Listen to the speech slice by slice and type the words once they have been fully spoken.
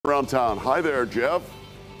Around town. Hi there, Jeff.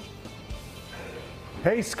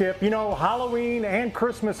 Hey Skip, you know Halloween and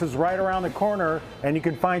Christmas is right around the corner, and you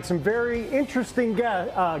can find some very interesting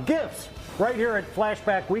gifts right here at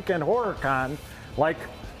Flashback Weekend Horror Con. Like,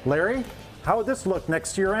 Larry, how would this look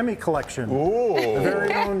next to your Emmy collection? Ooh. The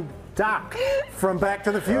very own Doc from Back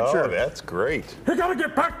to the Future. Oh, that's great. You gotta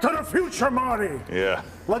get back to the future, Marty. Yeah.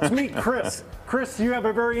 Let's meet Chris. Chris, you have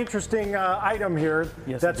a very interesting item here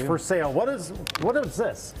that's for sale. What is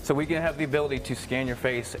this? So we can have the ability to scan your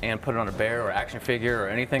face and put it on a bear or action figure or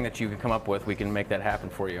anything that you can come up with. We can make that happen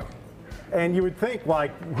for you. And you would think,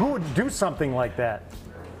 like, who would do something like that?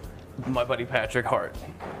 My buddy Patrick Hart.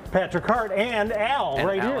 Patrick Hart and Al And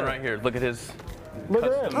right Alan here. right here. Look at his Look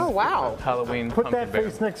at custom it. Oh, wow. Halloween Put pumpkin that bear.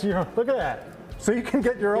 face next to your, look at that. So you can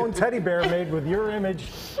get your own teddy bear made with your image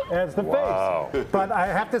as the face. But I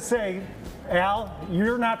have to say, Al,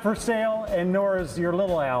 you're not for sale, and nor is your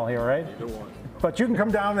little Al here, right? But you can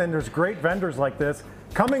come down, and there's great vendors like this.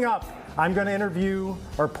 Coming up, I'm going to interview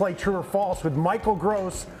or play True or False with Michael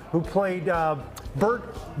Gross, who played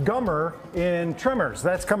Bert Gummer in Tremors.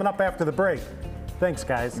 That's coming up after the break. Thanks,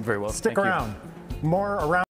 guys. Very well. Stick Thank you. around. More around.